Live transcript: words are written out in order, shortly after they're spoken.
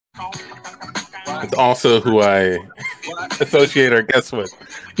It's also who I associate our guests with.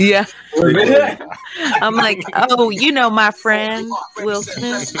 Yeah. I'm like, oh, you know my friend Will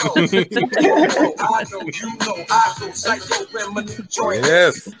Smith.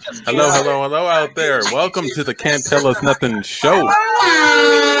 Yes. Hello out there. Welcome to the Can't Tell Us Nothing show. Where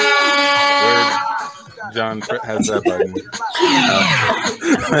John has that button.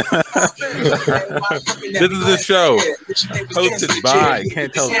 This is a show hosted by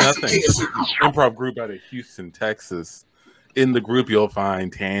Can't Tell Us Nothing, improv group out of Houston, Texas. In the group, you'll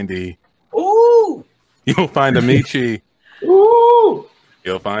find Tandy. Ooh. You'll find Amici. Ooh.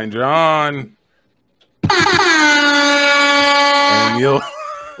 You'll find John. And you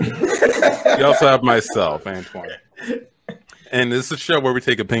also have myself, Antoine. And this is a show where we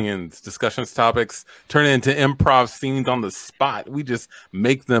take opinions, discussions, topics, turn it into improv scenes on the spot. We just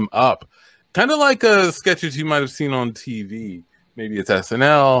make them up. Kind of like sketches you might have seen on TV. Maybe it's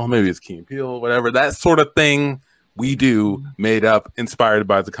SNL, maybe it's Key and Peele, whatever. That sort of thing we do, made up, inspired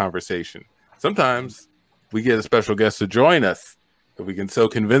by the conversation. Sometimes we get a special guest to join us if we can so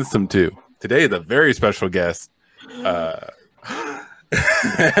convince them to. Today is a very special guest.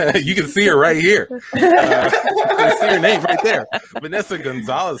 You can see her right here. You can see her name right there. Vanessa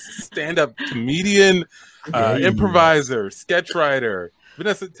Gonzalez, stand-up comedian, improviser, sketch writer.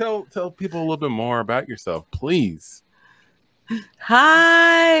 Vanessa, tell people a little bit more about yourself, please.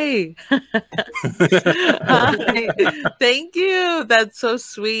 Hi. Hi. Thank you. That's so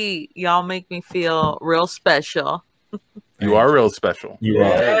sweet. Y'all make me feel real special. You are real special. You are.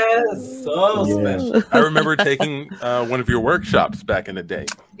 Yes, so special. I remember taking one of your workshops back in the day.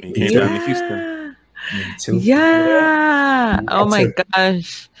 And you came down to Houston. Me too. Yeah. Oh my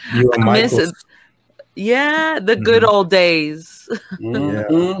gosh. You and Michael. Yeah, the good old days.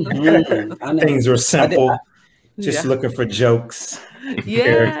 Mm-hmm. Things were simple. Just looking for jokes.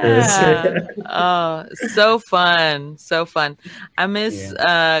 Yeah. Oh, so fun. So fun. I miss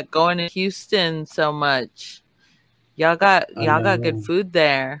going to Houston so much. Y'all got good food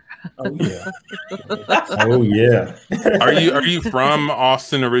there. Oh yeah. Oh yeah. Are you from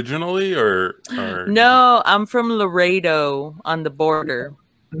Austin originally or? No, I'm from Laredo on the border.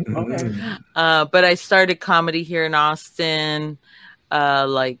 Okay. But I started comedy here in Austin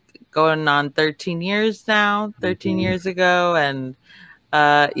like going on 13 years now, 13 years ago. And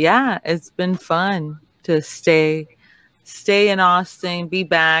it's been fun to stay in Austin, be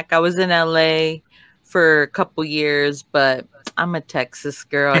back. I was in LA for a couple years, but I'm a Texas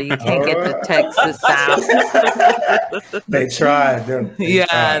girl. You can't get the Texas out. They tried.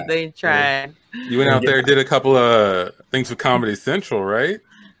 They tried. You went out there, did a couple of things with Comedy Central, right?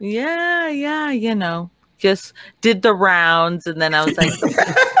 Yeah, you know, just did the rounds, and then I was like,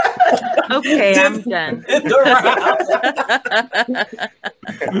 okay, I'm done.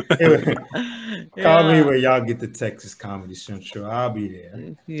 Call me when y'all get to Texas Comedy Central. I'll be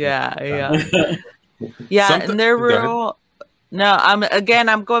there. Yeah. And they're real. No,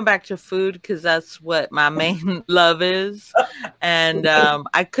 I'm going back to food because that's what my main love is, and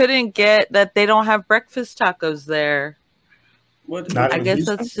I couldn't get that they don't have breakfast tacos there. I guess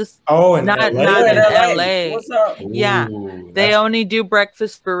that's just not in LA. What's up? Yeah, they only do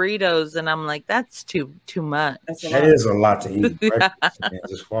breakfast burritos, and I'm like, that's too much. That is a lot to eat. Breakfast, man.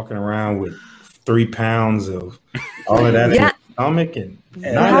 Just walking around with 3 pounds of all of that in your stomach and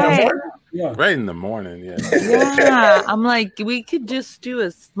right in the morning. Yeah, I'm like, we could just do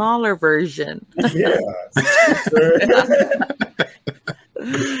a smaller version. Yeah.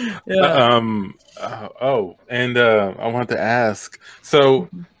 I want to ask. So,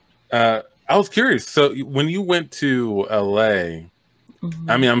 I was curious. So, when you went to LA,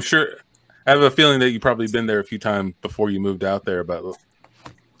 I mean, I'm sure I have a feeling that you've probably been there a few times before you moved out there. But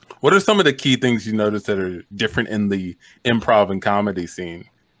what are some of the key things you noticed that are different in the improv and comedy scene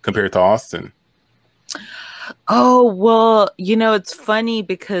compared to Austin? Oh, well, you know, it's funny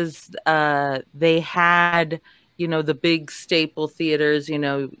because they had, you know, the big staple theaters, you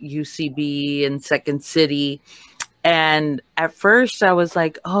know, UCB and Second City. And at first I was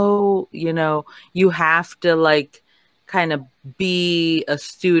like, oh, you know, you have to like kind of be a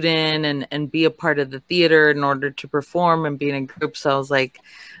student and be a part of the theater in order to perform and be in a group. So I was like,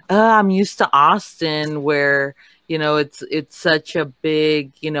 I'm used to Austin where, you know, it's such a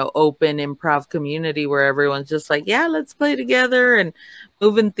big, you know, open improv community where everyone's just like, yeah, let's play together and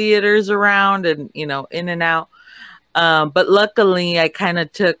moving theaters around and, you know, in and out. But luckily I kind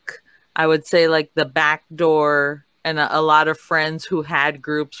of took, I would say like the back door, and a lot of friends who had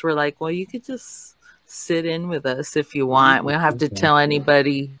groups were like, well, you could just sit in with us if you want. We don't have to tell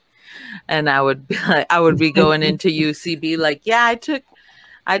anybody. And I would be going into UCB like, yeah, I took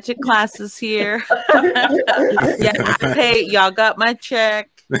I took classes here. Yeah, I paid. Y'all got my check.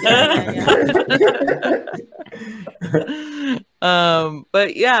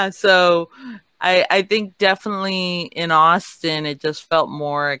 But yeah, so I think definitely in Austin it just felt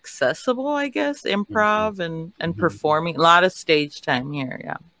more accessible, I guess, improv and performing. A lot of stage time here,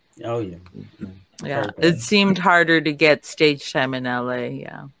 yeah. Oh yeah. Yeah. It seemed harder to get stage time in LA,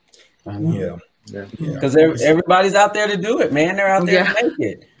 yeah. Yeah. Because everybody's out there to do it, man. They're out there to make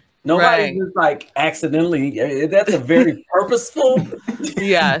it. Nobody's just like accidentally. That's a very purposeful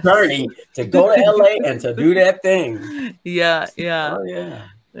journey to go to LA and to do that thing. Yeah. Oh,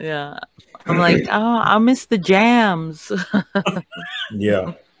 yeah. I'm like, oh, I miss the jams.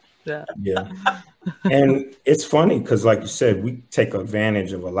 Yeah. And it's funny because, like you said, we take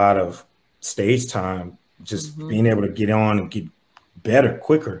advantage of a lot of stage time, just being able to get on and get better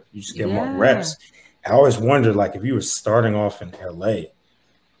quicker. You just get more reps. I always wondered, like, if you were starting off in LA,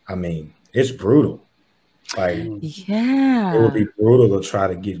 I mean, it's brutal. Like, it would be brutal to try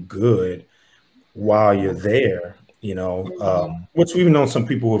to get good while you're there, you know, which we've known some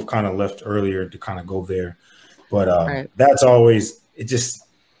people who have kind of left earlier to kind of go there. But that's always,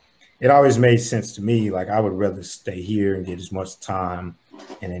 it always made sense to me. Like, I would rather stay here and get as much time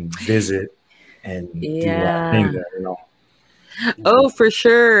and then visit and do things there, you know. Oh, for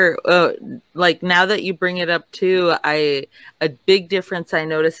sure. Like, now that you bring it up too, a big difference I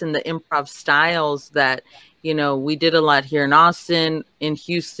noticed in the improv styles that, you know, we did a lot here in Austin, in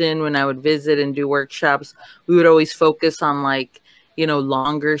Houston. When I would visit and do workshops, we would always focus on, like, you know,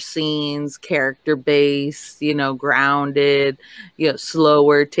 longer scenes, character based, you know, grounded, you know,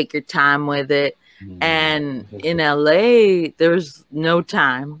 slower, take your time with it. And in LA, there's no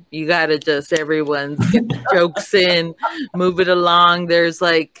time. You got to just, everyone's get the jokes in, move it along. There's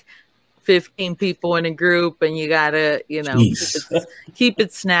like 15 people in a group and you got to, you know, keep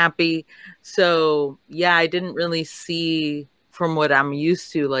it snappy. So, yeah, I didn't really see from what I'm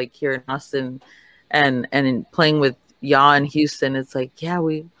used to, like here in Austin and in playing with y'all in Houston, it's like, yeah,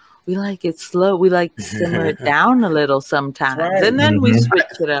 we like it slow. We like to simmer it down a little sometimes. And then we switch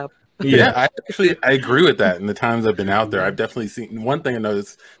it up. Yeah, I agree with that. In the times I've been out there, I've definitely seen one thing I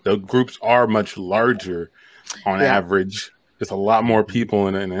noticed: the groups are much larger on average. There's a lot more people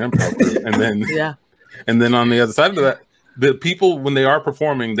in an improv group, and then on the other side of that, the people, when they are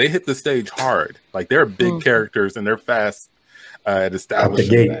performing, they hit the stage hard. Like, they're big characters and they're fast at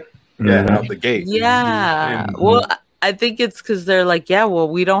establishing that. Out the gate. Yeah. Well, I think it's because they're like, yeah, well,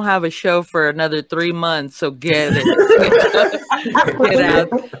 we don't have a show for another 3 months, so get it. Get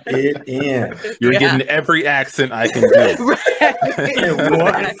out. Get in. You're getting every accent I can do.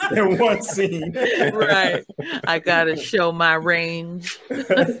 in one scene. Right. I got to show my range.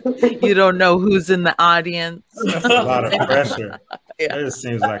 You don't know who's in the audience. That's a lot of pressure. It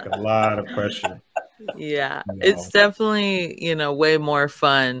seems like a lot of pressure. Yeah, it's definitely, you know, way more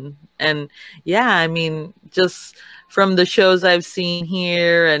fun. And yeah, I mean, just from the shows I've seen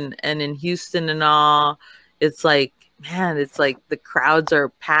here and in Houston and all, it's like, man, it's like the crowds are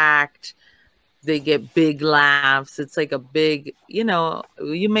packed. They get big laughs. It's like a big, you know,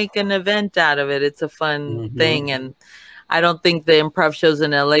 you make an event out of it. It's a fun thing. And I don't think the improv shows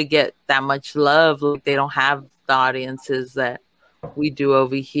in LA get that much love. Like, they don't have the audiences that we do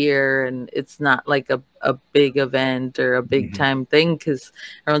over here, and it's not like a big event or a big time thing because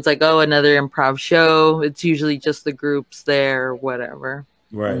everyone's like, oh, another improv show. It's usually just the groups there or whatever.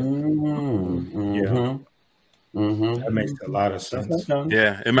 Right. That makes a lot of sense.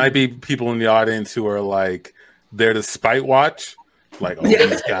 Yeah, it might be people in the audience who are like there to spite watch. Like, oh,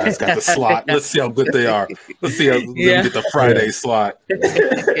 these guys got the slot. Let's see how good they are. Let's see how they get the Friday slot.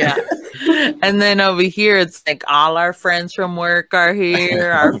 And then over here, it's like all our friends from work are here,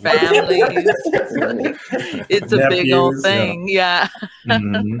 our families. It's a big old thing. We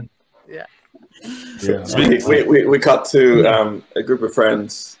cut to a group of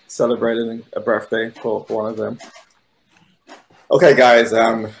friends celebrating a birthday for one of them. Okay, guys,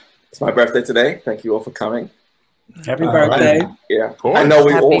 it's my birthday today. Thank you all for coming. Happy birthday! Yeah, I know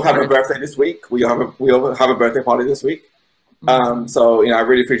we all have a birthday this week. We all have a birthday party this week. So, you know, I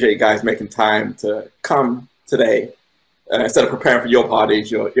really appreciate you guys making time to come today. Instead of preparing for your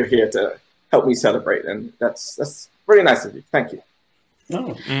parties, you're here to help me celebrate, and that's really nice of you. Thank you.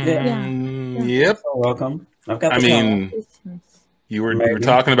 Oh, yep. So welcome. I mean, you were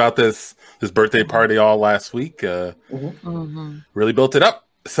talking about this birthday party all last week. Really built it up.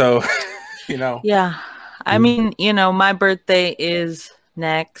 So, you know. Yeah. I mean, you know, my birthday is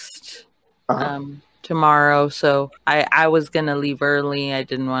next tomorrow, so I was gonna leave early. I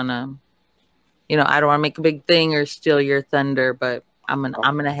didn't want to, you know, I don't want to make a big thing or steal your thunder, but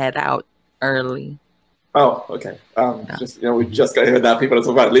I'm gonna head out early. Oh, okay. Just we just got to hear that people are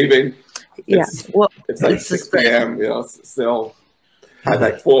talking about leaving. It's like 6 p.m. Still had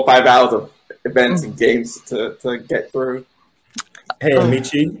like 4 or 5 hours of events and games to get through. Hey,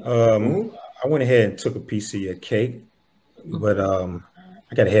 Michi, I went ahead and took a piece of your cake, but I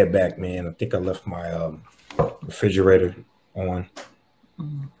got to head back, man. I think I left my refrigerator on.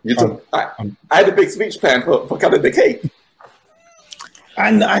 You took. I had a big speech plan for cutting the cake.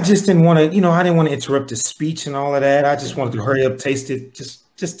 I just didn't want to, I didn't want to interrupt the speech and all of that. I just wanted to hurry up, taste it, just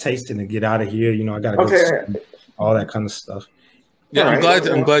taste it and get out of here. I got to go to all that kind of stuff. Yeah,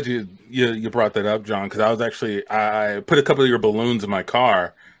 I'm glad you brought that up, John, because I put a couple of your balloons in my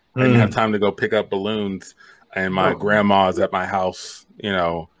car. I didn't have time to go pick up balloons, and my grandma's at my house,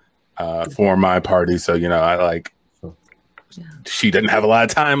 for my party. So, she didn't have a lot of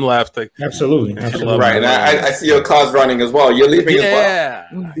time left. Absolutely. Right. And I see your car's running as well. You're leaving as well.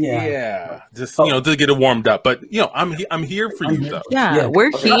 Yeah. Just, to get it warmed up. But, I'm here for you, though. Yeah,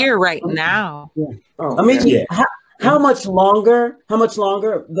 we're here right now. Yeah. How much longer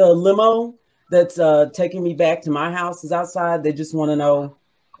the limo that's taking me back to my house is outside? They just want to know.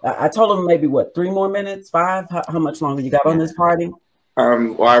 I told them maybe 3 more minutes, 5? How much longer you got on this party?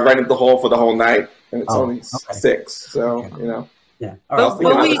 Well, I rented the hall for the whole night, and it's only 6. So, Yeah. But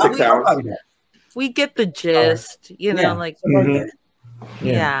 6 hours. We get the gist, like.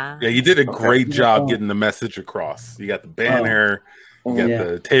 Yeah, you did a great job getting the message across. You got the banner, you got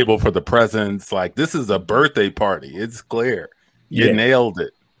the table for the presents. Like, this is a birthday party. It's clear. You nailed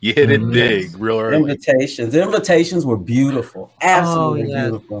it. You hit it big, real early. The invitations were beautiful. Absolutely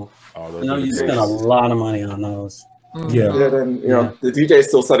beautiful. You spent a lot of money on those. Yeah. Then the DJ is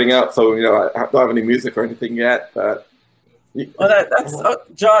still setting up, so I don't have any music or anything yet. But that's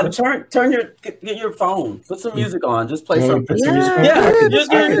John. Get your phone. Put some music on. Just play some. Just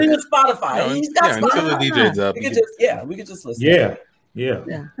Spotify. He's got Spotify. Until the DJ's up. We could just listen. Yeah.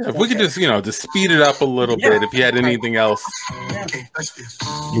 If we could just speed it up a little bit. If you had anything else. You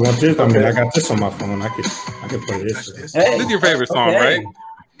want this? I mean, I got this on my phone. I could play this. This is your favorite song, right?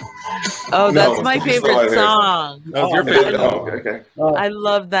 Oh, that's my favorite song. That was your favorite song. Okay. I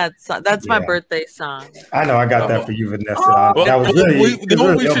love that song. That's my birthday song. I know. I got that for you, Vanessa. That was really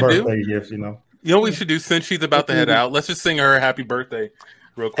your birthday gift, You know what we should do, since she's about to head out? Let's just sing her happy birthday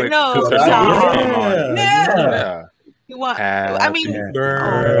real quick. No, yeah. You want? Happy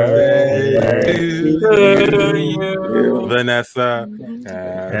birthday to you, Vanessa.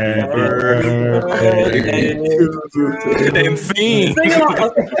 Happy birthday to you. Sing.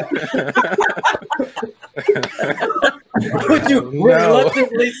 Would you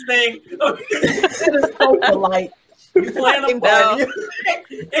reluctantly sing? It is so polite. You playing a party.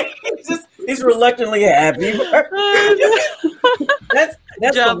 He's reluctantly happy. That's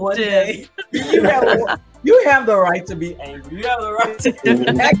the one day you have the right to be angry. You have the right to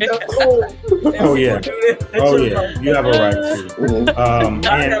act a fool. You have a right to.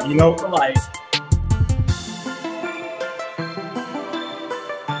 And